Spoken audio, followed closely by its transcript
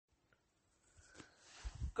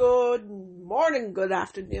Good morning, good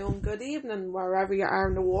afternoon, good evening, wherever you are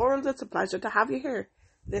in the world. It's a pleasure to have you here,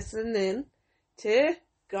 listening in to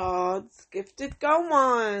God's Gifted Go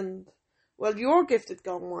Mind. Well, your Gifted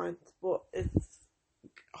Go Mind, but it's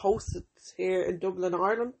hosted here in Dublin,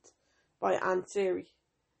 Ireland by Anne Siri.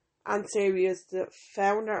 Anne Siri is the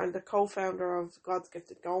founder and the co-founder of God's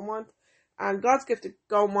Gifted Go Mind. And God's Gifted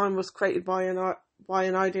Go Mind was created by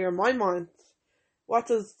an idea in my mind. What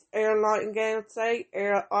does Aaron Nightingale say?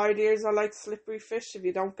 Ideas are like slippery fish. If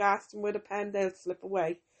you don't gas them with a pen, they'll slip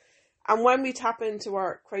away. And when we tap into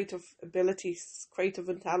our creative abilities, creative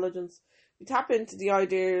intelligence, we tap into the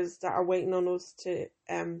ideas that are waiting on us to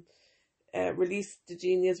release the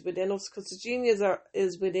genius within us, because the genius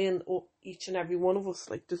is within each and every one of us.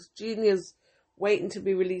 Like, there's genius waiting to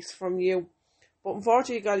be released from you. But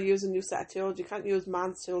unfortunately, you got to use a new set of tools. You can't use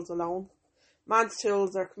man's tools alone. Man's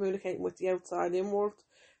tools are communicating with the outside in world.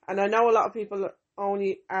 And I know a lot of people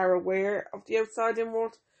only are aware of the outside in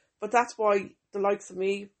world, but that's why the likes of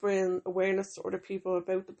me bring awareness to other people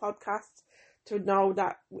about the podcast, to know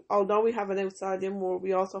that although we have an outside in world,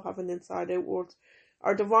 we also have an inside out world.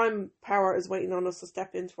 Our divine power is waiting on us to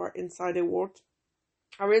step into our inside out world.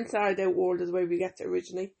 Our inside out world is where we get to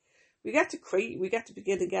originate. We get to create, we get to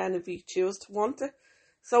begin again if we choose to want it.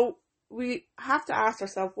 So we have to ask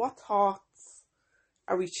ourselves, what thoughts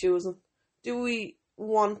are we choosing? Do we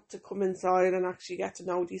want to come inside and actually get to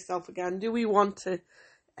know yourself again? Do we want to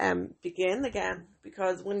begin again?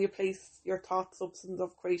 Because when you place your thought substance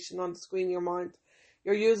of creation on the screen of your mind,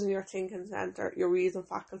 you're using your thinking center, your reason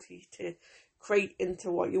faculty, to create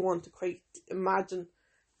into what you want to create, imagine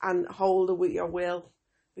and hold it with your will.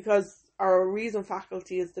 Because our reason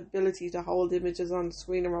faculty is the ability to hold images on the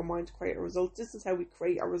screen of our mind to create a result. This is how we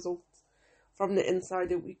create our results from the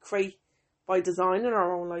inside out. We create by designing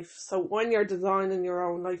our own life. So when you're designing your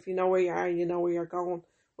own life, you know where you are, you know where you're going.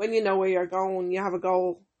 When you know where you're going, you have a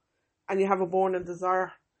goal and you have a burning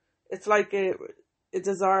desire. It's like a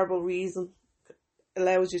desirable reason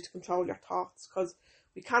allows you to control your thoughts, because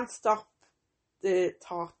we can't stop the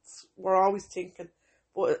thoughts. We're always thinking.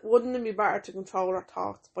 But wouldn't it be better to control our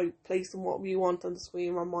thoughts by placing what we want on the screen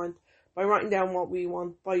of our mind, by writing down what we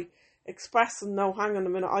want, by expressing, no, hang on a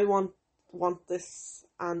minute, I want this,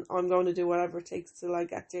 and I'm going to do whatever it takes till I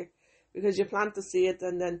get there. Because you plant the seed,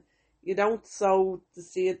 and then you don't sow the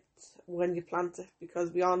seed when you plant it,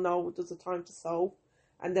 because we all know there's a time to sow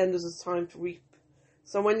and then there's a time to reap.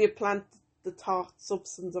 So when you plant the thought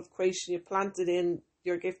substance of creation, you plant it in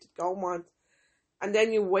your gifted go mind, and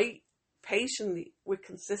then you wait patiently with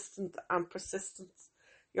consistent and persistence.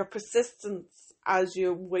 Your persistence as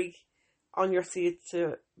you wait on your seed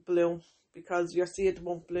to bloom, because your seed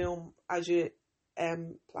won't bloom as you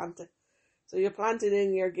plant it. So you plant it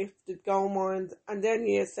in your gifted go mind, and then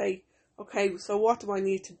you say, okay, so what do I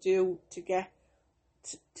need to do to get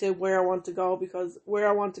to where I want to go? Because where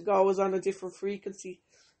I want to go is on a different frequency,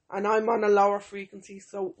 and I'm on a lower frequency.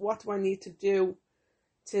 So what do I need to do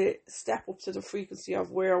to step up to the frequency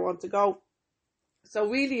of where I want to go? So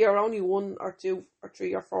really, you're only 1 or 2 or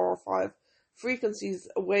 3 or 4 or 5 frequencies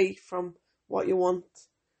away from what you want.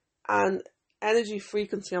 And energy,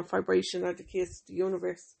 frequency and vibration are the keys to the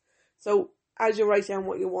universe. So as you write down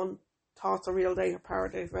what you want, thoughts are real, they are power,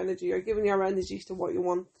 they have energy. You're giving your energy to what you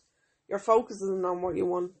want. You're focusing on what you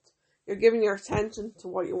want. You're giving your attention to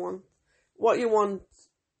what you want. What you want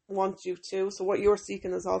wants you too. So what you're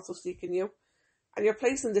seeking is also seeking you. And you're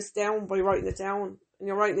placing this down by writing it down. And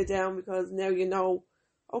you're writing it down because now you know,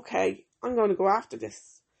 okay, I'm going to go after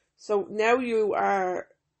this. So now you are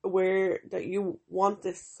aware that you want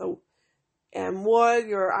this. So while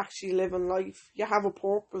you're actually living life, you have a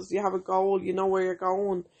purpose, you have a goal, you know where you're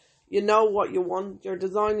going, you know what you want, you're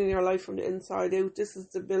designing your life from the inside out. This is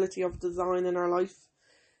the ability of designing our life.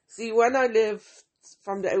 See, when I lived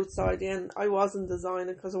from the outside in, I wasn't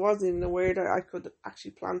designing, because I wasn't even aware that I could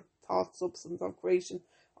actually plant thought substance of creation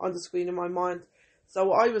on the screen of my mind.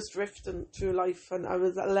 So I was drifting through life, and I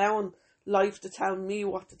was allowing life to tell me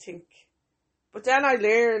what to think. But then I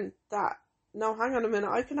learned that, no, hang on a minute,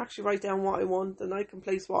 I can actually write down what I want, and I can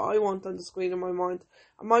place what I want on the screen of my mind,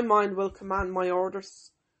 and my mind will command my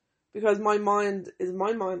orders, because my mind is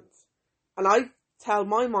my mind, and I tell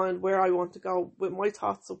my mind where I want to go with my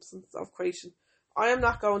thought substance of creation. I am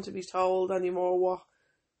not going to be told anymore what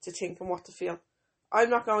to think and what to feel. I'm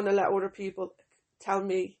not going to let other people tell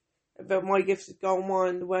me about my gifted go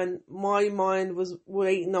mind, when my mind was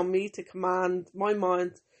waiting on me to command my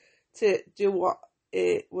mind to do what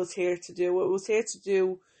it was here to do. It was here to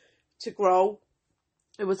do, to grow.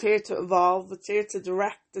 It was here to evolve. It's here to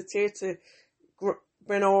direct. It's here to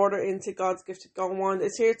bring order into God's gifted go mind.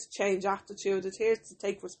 It's here to change attitude. It's here to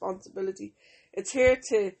take responsibility. It's here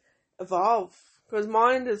to evolve. Because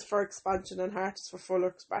mind is for expansion and heart is for fuller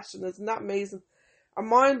expression. Isn't that amazing? Our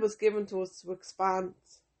mind was given to us to expand.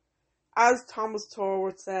 As Thomas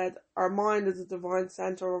Torworth said, our mind is a divine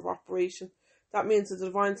centre of operation. That means the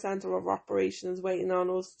divine centre of operation is waiting on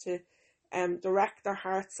us to direct our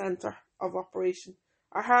heart centre of operation.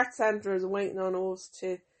 Our heart centre is waiting on us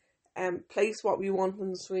to place what we want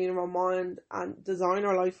in the screen of our mind and design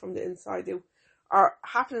our life from the inside out. Our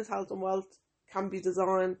happiness, health and wealth can be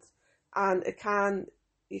designed, and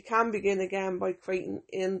you can begin again by creating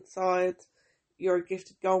inside your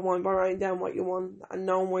gifted goal mind, by writing down what you want and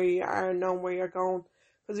knowing where you are and knowing where you're going.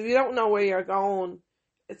 Because if you don't know where you're going,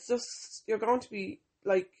 it's just, you're going to be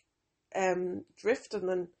like drifting,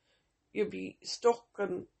 and you'll be stuck,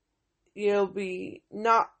 and you'll be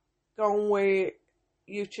not going where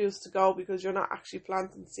you choose to go because you're not actually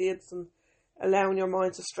planting seeds and allowing your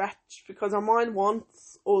mind to stretch, because our mind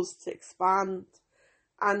wants us to expand.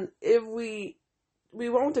 And if we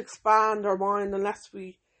won't expand our mind unless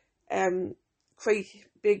we create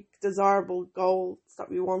big desirable goals that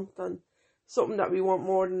we want, and something that we want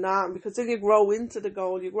more than that, because then you grow into the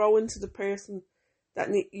goal, you grow into the person that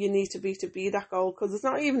you need to be that goal. Because it's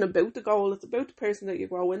not even about the goal, it's about the person that you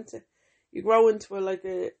grow into. You grow into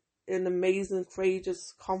an amazing,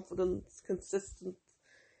 courageous, confident, consistent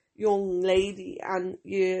young lady, and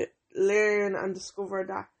you learn and discover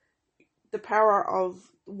that the power of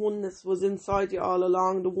oneness was inside you all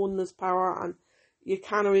along, the oneness power, and you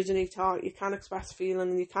can originate thought, you can express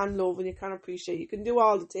feeling, and you can love, and you can appreciate. You can do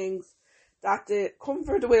all the things that the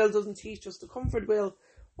comfort wheel doesn't teach us. The comfort wheel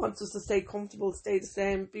wants us to stay comfortable, stay the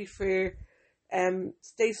same, be fair,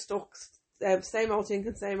 stay stuck, same old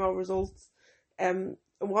thinking, same old results. It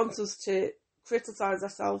wants us to criticise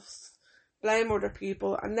ourselves, blame other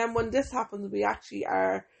people, and then when this happens, we actually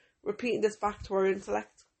are repeating this back to our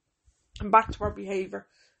intellect and back to our behaviour,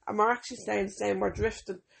 and we're actually staying the same, we're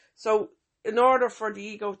drifting. So in order for the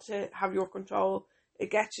ego to have your control,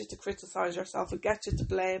 it gets you to criticise yourself, it gets you to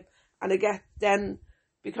blame, and then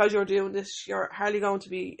because you're doing this, you're hardly going to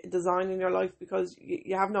be designing your life, because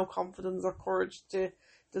you have no confidence or courage to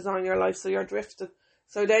design your life, so you're drifting.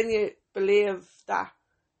 So then you believe that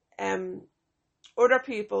other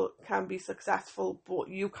people can be successful, but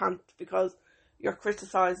you can't, because you're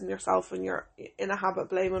criticising yourself and you're in a habit of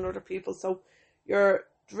blaming other people. So you're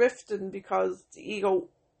drifting because the ego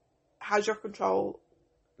has your control.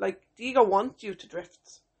 Like, the ego wants you to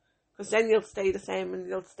drift, because then you'll stay the same and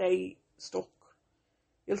you'll stay stuck.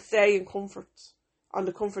 You'll stay in comfort, on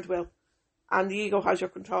the comfort wheel, and the ego has your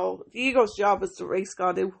control. The ego's job is to race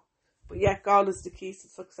God out, but yet God is the key to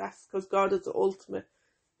success, because God is the ultimate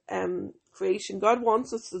creation. God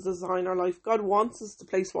wants us to design our life. God wants us to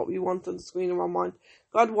place what we want on the screen of our mind.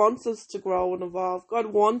 God wants us to grow and evolve. God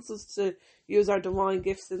wants us to use our divine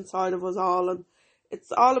gifts inside of us all, and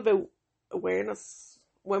it's all about awareness.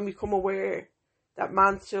 When we become aware that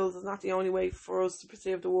man's tools is not the only way for us to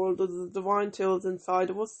perceive the world, there's the divine tools inside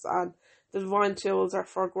of us, and the divine tools are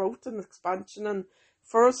for growth and expansion, and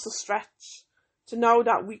for us to stretch, to know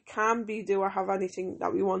that we can do or have anything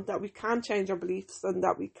that we want, that we can change our beliefs, and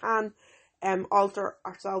that we can alter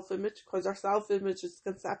our self-image, because our self-image is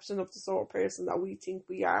the conception of the sort of person that we think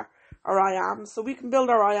we are, or I am. So we can build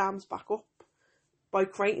our I ams back up by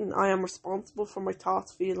creating, I am responsible for my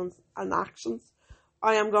thoughts, feelings and actions.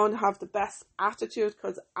 I am going to have the best attitude,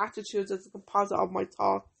 because attitude is a composite of my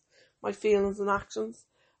thoughts, my feelings and actions.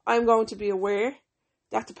 I am going to be aware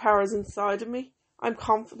that the power is inside of me. I'm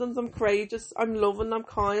confident, I'm courageous, I'm loving, I'm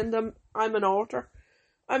kind, I'm an author,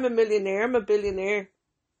 I'm a millionaire, I'm a billionaire.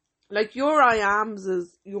 Like, your I ams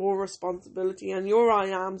is your responsibility, and your I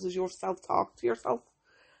ams is your self-talk to yourself.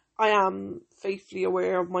 I am faithfully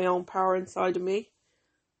aware of my own power inside of me.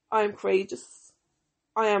 I am courageous.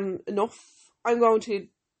 I am enough. I'm going to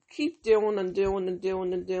keep doing and doing and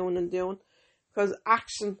doing and doing and doing, because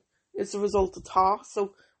action is the result of thought.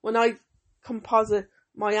 So when I composite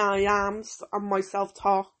my I ams and my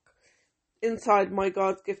self-talk inside my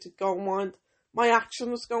God's gifted goal mind, my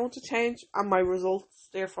action is going to change, and my results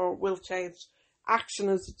therefore will change. Action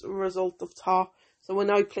is the result of thought. So when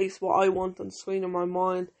I place what I want on the screen of my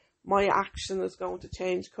mind, my action is going to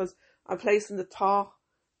change, because I'm placing the thought,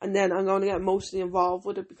 and then I'm going to get emotionally involved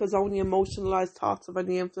with it, because only emotionalised thoughts have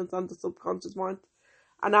any influence on the subconscious mind.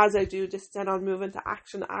 And as I do this, then I'll move into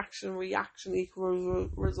action. Action, reaction equals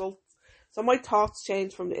results. So my thoughts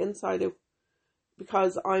change from the inside out,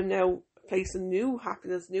 because I'm now placing new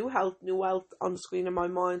happiness, new health, new wealth on the screen of my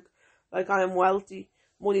mind. Like, I am wealthy,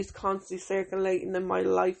 money's constantly circulating in my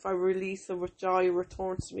life. I release it with joy, it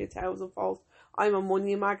returns to me 1,000-fold. I'm a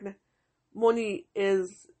money magnet. Money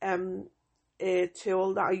is a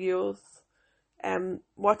tool that I use.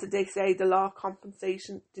 What did they say? The law of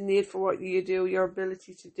compensation, the need for what you do, your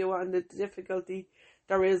ability to do it, and the difficulty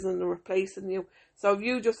there is in replacing you. So if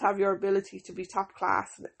you just have your ability to be top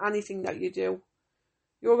class in anything that you do,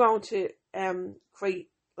 you're going to create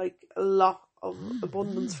like a lot of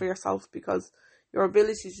abundance for yourself, because your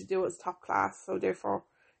ability to do it is top class. So therefore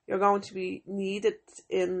you're going to be needed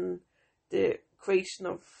in the creation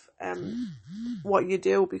of what you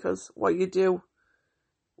do, because what you do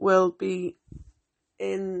will be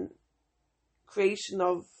in creation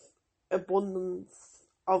of abundance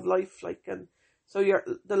of life, like. And so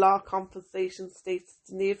the law of compensation states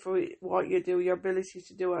the need for what you do, your ability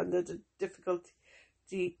to do it, and the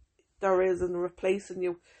difficulty there is in replacing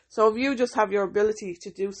you. So if you just have your ability to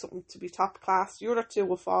do something to be top class, your other two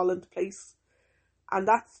will fall into place. And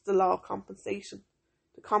that's the law of compensation.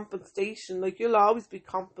 The compensation, like, you'll always be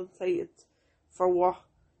compensated for what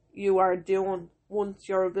you are doing once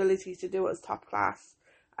your ability to do it is top class.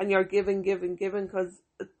 And you're giving, because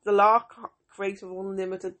the law of creative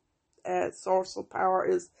unlimited source of power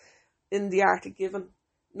is in the art of giving,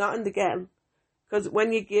 not in the getting. Because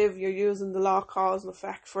when you give, you're using the law of cause and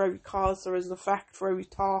effect. For every cause, there is an effect. For every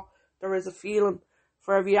thought, there is a feeling.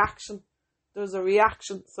 For every action, there's a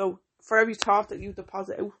reaction. So for every thought that you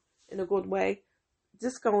deposit out in a good way,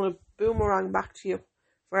 this is going to boomerang back to you.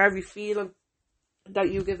 For every feeling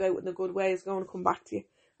that you give out in a good way, is going to come back to you.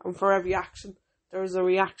 And for every action, there is a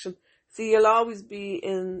reaction. So you'll always be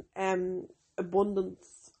in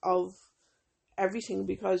abundance of everything,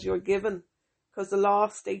 because you're given. Because the law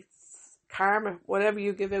states karma, whatever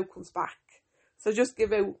you give out comes back. So just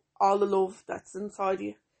give out all the love that's inside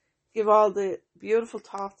you. Give all the beautiful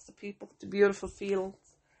thoughts to people, the beautiful feelings,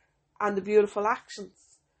 and the beautiful actions.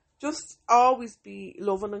 Just always be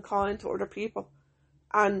loving and kind to other people.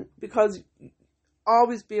 And because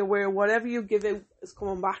always be aware, whatever you give out is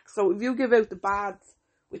coming back. So if you give out the bad,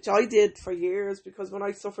 which I did for years, because when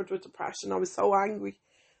I suffered with depression, I was so angry,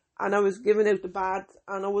 and I was giving out the bad,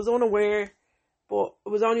 and I was unaware. But it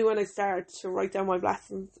was only when I started to write down my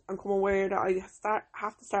blessings and come aware that I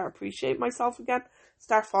have to start appreciate myself again,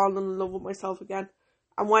 start falling in love with myself again.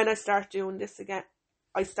 And when I start doing this again,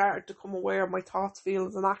 I started to come aware of my thoughts,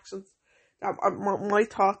 feelings and actions. That my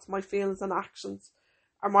thoughts, my feelings and actions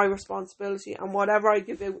are my responsibility, and whatever I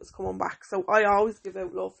give out is coming back. So I always give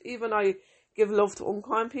out love. Even I give love to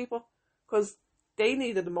unkind people, because they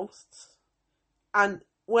need it the most. And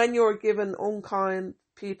when you're giving unkind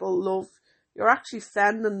people love, you're actually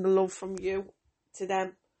sending the love from you to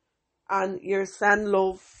them. And you're sending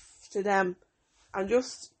love to them. And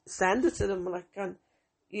just send it to them. Like, and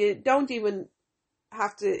you don't even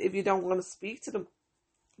have to, if you don't want to speak to them.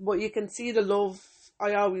 But you can see the love.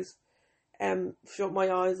 I always shut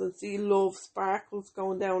my eyes and see love sparkles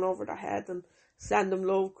going down over their head, and send them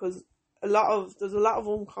love. Because there's a lot of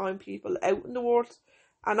unkind people out in the world.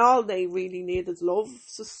 And all they really need is love.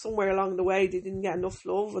 It's just somewhere along the way they didn't get enough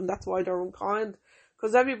love, and that's why they're unkind.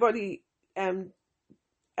 Because everybody, I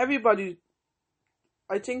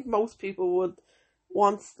think most people would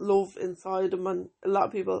want love inside them, and a lot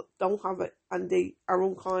of people don't have it, and they are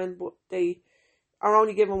unkind, but they are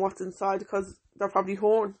only given what's inside because they're probably a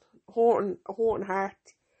hurting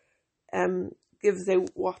heart gives out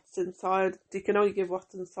what's inside. They can only give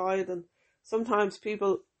what's inside, and sometimes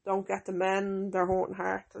people don't get to mend their hurting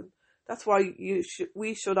heart, and that's why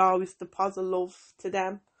we should always deposit love to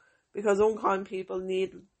them, because unkind people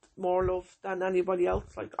need more love than anybody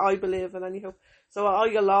else, like I believe in anyhow. So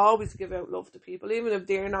I'll always give out love to people, even if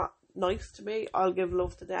they're not nice to me. I'll give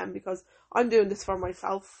love to them, because I'm doing this for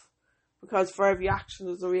myself. Because for every action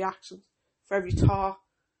there's a reaction, for every thought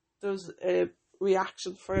there's a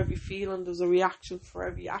reaction, for every feeling there's a reaction, for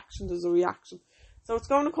every action there's a reaction. So it's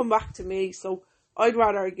going to come back to me. So I'd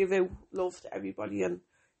rather give out love to everybody, and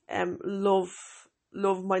love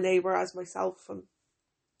my neighbour as myself,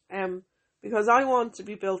 and because I want to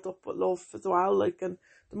be built up with love as well. Like, and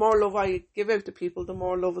the more love I give out to people, the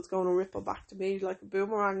more love it's going to ripple back to me like a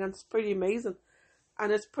boomerang, and it's pretty amazing.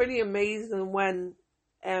 And it's pretty amazing when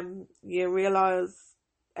you realise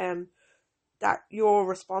that you're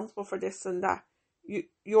responsible for this, and that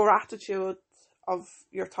your attitude of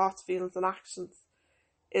your thoughts, feelings and actions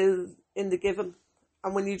is in the giving.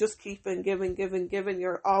 And when you just keep on giving,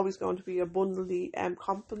 you're always going to be abundantly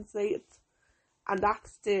compensated. And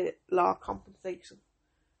that's the law of compensation.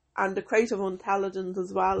 And the creative intelligence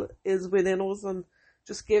as well is within us, and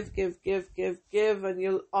just give, and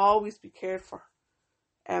you'll always be cared for.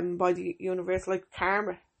 by the universe, like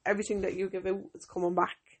karma. Everything that you give out is coming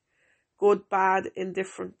back. Good, bad,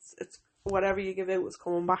 indifference. It's whatever you give out is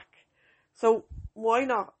coming back. So why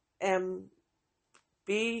not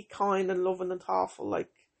be kind and loving and thoughtful? Like,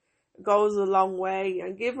 it goes a long way.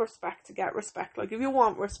 And give respect to get respect. Like, if you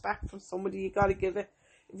want respect from somebody, you gotta give it.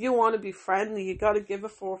 If you want to be friendly, you gotta give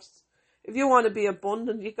it first. If you want to be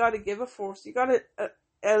abundant, you gotta give it first. You gotta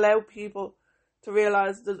allow people to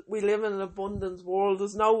realise that we live in an abundance world.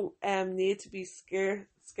 There's no need to be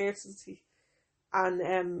scarcity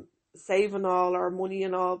and saving all our money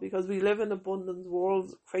and all, because we live in an abundance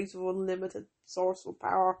world. Creative, unlimited source of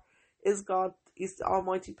power is God. He's the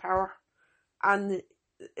almighty power. And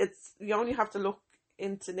you only have to look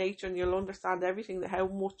into nature and you'll understand everything, how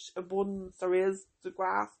much abundance there is. The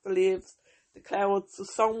grass, the leaves, the clouds.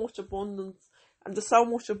 There's so much abundance, and there's so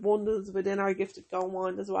much abundance within our gifted go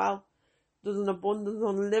mind as well. There's an abundance,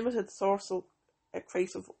 unlimited source of a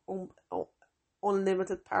creative,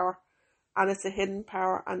 unlimited power, and it's a hidden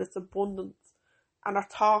power, and it's abundance, and our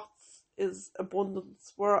thoughts is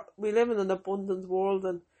abundance. We live in an abundance world,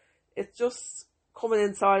 and it's just coming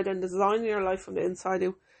inside and designing your life from the inside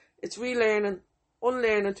out. It's relearning,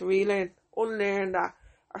 unlearning to relearn, unlearn that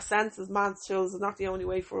our senses, man's tools, is not the only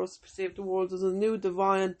way for us to perceive the world. There's a new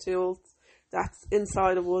divine tool that's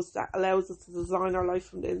inside of us that allows us to design our life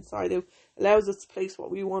from the inside out, allows us to place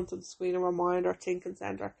what we want on the screen of our mind, our thinking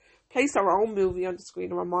centre, place our own movie on the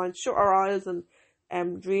screen of our mind, shut our eyes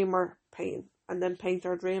and dream our pain, and then paint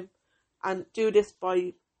our dream. And do this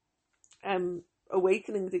by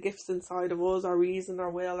awakening the gifts inside of us, our reason,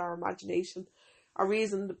 our will, our imagination. Our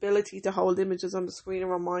reason, the ability to hold images on the screen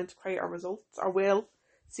of our mind to create our results. Our will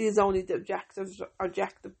sees only the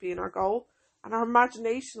objective being our goal. And our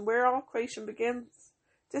imagination, where all creation begins.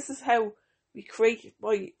 This is how we create,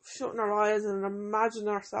 by shutting our eyes and imagining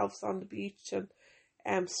ourselves on the beach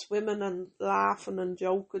and swimming and laughing and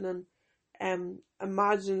joking and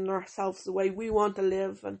imagining ourselves the way we want to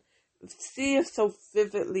live, and see it so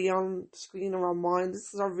vividly on the screen of our mind.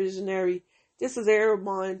 This is our visionary. This is our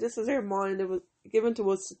mind. This is our mind that was given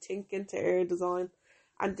to us to think into our design.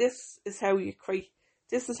 And this is how you create.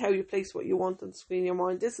 This is how you place what you want on the screen of your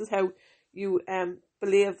mind. This is how you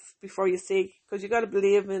believe before you see. Because you got to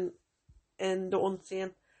believe in the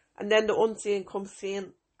unseen. And then the unseen comes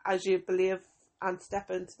seen as you believe and step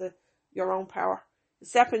into your own power. You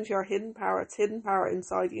step into your hidden power. It's hidden power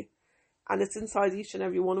inside you. And it's inside each and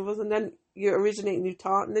every one of us. And then you originate a new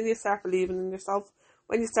thought. And then you start believing in yourself.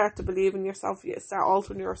 When you start to believe in yourself, you start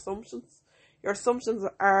altering your assumptions. Your assumptions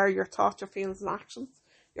are your thoughts, your feelings and actions.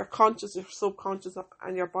 Your conscious, your subconscious,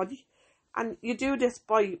 and your body. And you do this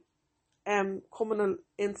by coming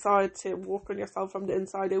inside to work on yourself from the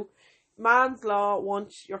inside out. Man's law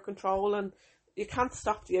wants your control, and you can't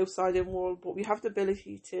stop the outside in world, but we have the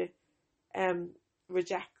ability to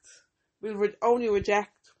reject. We'll only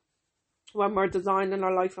reject when we're designing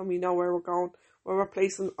our life and we know where we're going, where we're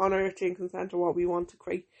placing on our thinking centre what we want to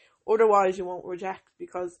create. Otherwise, you won't reject,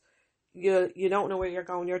 because you don't know where you're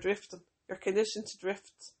going. You're drifting. You're conditioned to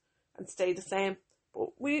drift and stay the same. But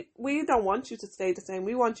we don't want you to stay the same.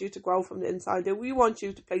 We want you to grow from the inside out. We want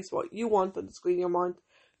you to place what you want on the screen of your mind.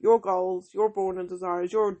 Your goals, your burning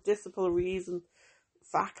desires, your discipline, reason,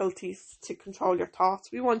 faculties to control your thoughts.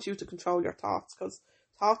 We want you to control your thoughts, because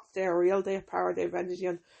thoughts, they're real, they have power, they have energy,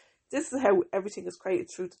 and this is how everything is created,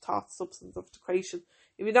 through the thought substance of the creation.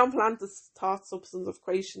 If you don't plant this thought substance of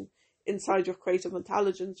creation inside your creative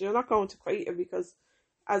intelligence, you're not going to create it, because,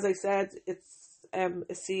 as I said, it's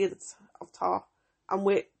a seed of thought, and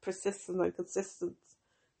with persistence and consistency,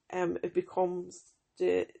 it becomes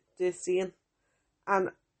the seeing. And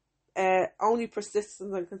only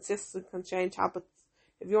persistence and consistency can change habits.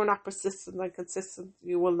 If you're not persistent and consistent,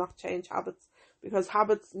 you will not change habits, because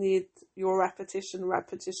habits need your repetition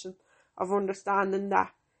of understanding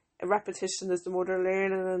that a repetition is the mother of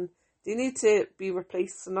learning, and they need to be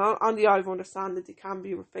replaced. And on the eye of understanding, they can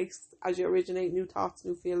be replaced as you originate new thoughts,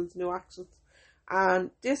 new feelings, new actions.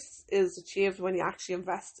 And this is achieved when you actually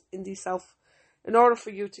invest in yourself. In order for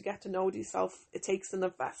you to get to know yourself, it takes an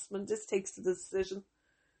investment. This takes the decision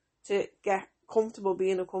to get comfortable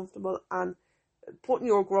being uncomfortable and putting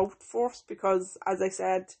your growth first, because, as I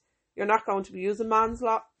said, you're not going to be using man's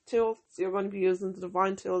tools. You're going to be using the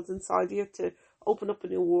divine tools inside you to open up a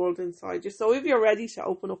new world inside you. So if you're ready to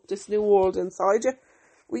open up this new world inside you,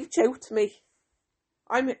 reach out to me.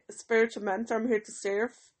 I'm a spiritual mentor. I'm here to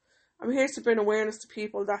serve. I'm here to bring awareness to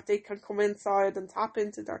people that they can come inside and tap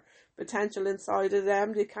into their potential inside of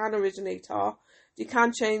them. They can originate thought. They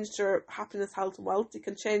can change their happiness, health and wealth. They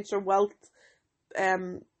can change their wealth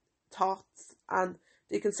thoughts, and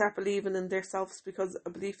they can start believing in themselves, because a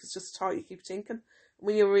belief is just a thought you keep thinking.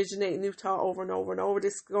 When you originate a new thought over and over and over,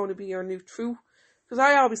 this is going to be your new truth. Because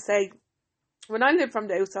I always say, when I lived from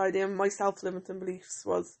the outside in, my self-limiting beliefs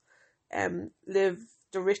was, live,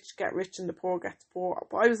 the rich get rich and the poor get poor.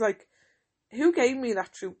 But I was like, who gave me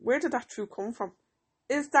that truth? Where did that truth come from?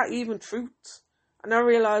 Is that even truth? And I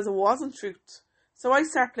realised it wasn't truth. So I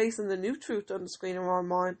start placing the new truth on the screen of my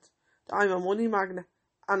mind. That I'm a money magnet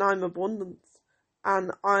and I'm abundance.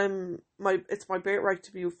 And it's my birthright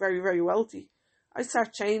to be very, very wealthy. I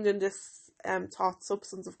start changing this thought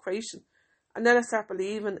substance of creation. And then I start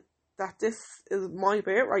believing that this is my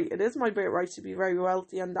birthright. It is my birthright to be very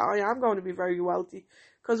wealthy, and that I am going to be very wealthy.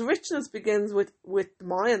 Because richness begins with the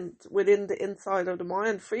mind, within the inside of the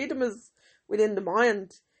mind. Freedom is within the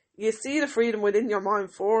mind. You see the freedom within your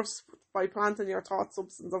mind first by planting your thought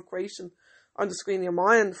substance of creation on the screen of your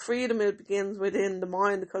mind. Freedom, it begins within the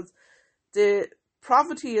mind, because the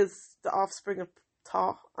poverty is the offspring of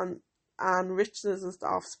thought, and richness is the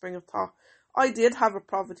offspring of thought. I did have a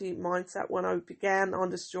poverty mindset when I began on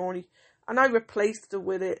this journey, and I replaced it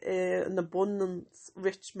with an abundance,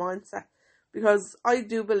 rich mindset, because I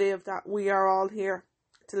do believe that we are all here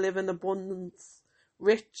to live in abundance,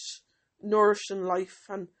 rich, nourishing life,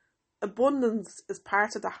 and abundance is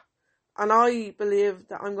part of that. And I believe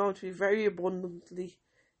that I'm going to be very abundantly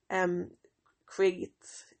create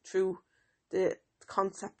through the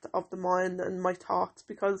concept of the mind and my thoughts,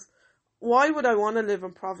 because why would I want to live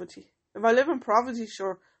in poverty? If I live in poverty,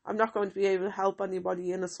 sure, I'm not going to be able to help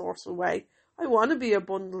anybody in a sourceful way. I want to be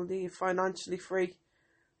abundantly financially free.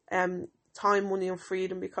 Time, money and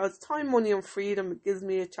freedom, because time, money and freedom gives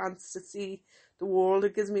me a chance to see the world.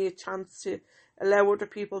 It gives me a chance to allow other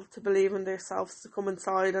people to believe in themselves, to come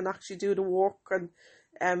inside and actually do the work and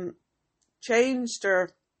change their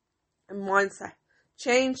mindset,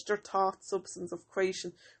 change their thought substance of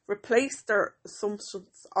creation, replace their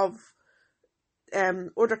assumptions of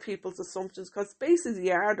other people's assumptions, because basically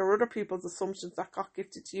they're other people's assumptions that got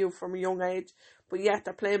gifted to you from a young age, but yet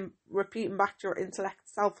they're repeating back to your intellect,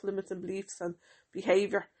 self-limiting beliefs and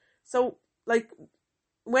behaviour. So, like,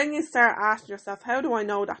 when you start asking yourself, how do I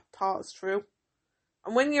know that thought is true?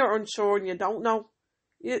 And when you're unsure and you don't know,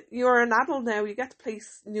 you're an adult now, you get to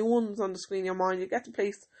place new ones on the screen of your mind, you get to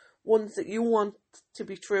place ones that you want to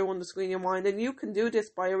be true on the screen of your mind, and you can do this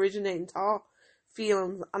by originating thought,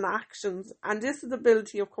 feelings and actions, and this is the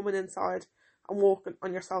ability of coming inside and working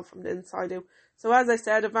on yourself from the inside out. So as I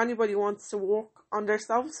said, if anybody wants to work on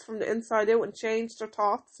themselves from the inside out and change their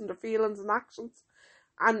thoughts and their feelings and actions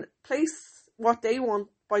and place what they want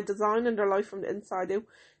by designing their life from the inside out,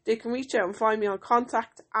 they can reach out and find me on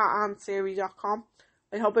contact@ansiri.com.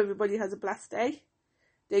 I hope everybody has a blessed day.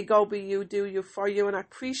 They go be you, do you, for you, and I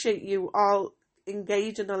appreciate you all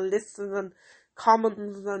engaging and listening and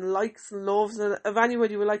comments and likes and loves. And if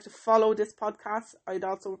anybody would like to follow this podcast, I'd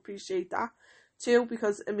also appreciate that too,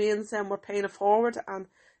 because it means we're paying it forward and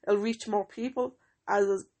it'll reach more people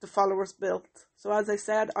as the followers build. So as I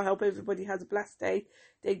said, I hope everybody has a blessed day.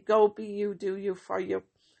 They go be you, do you, for you.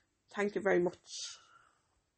 Thank you very much.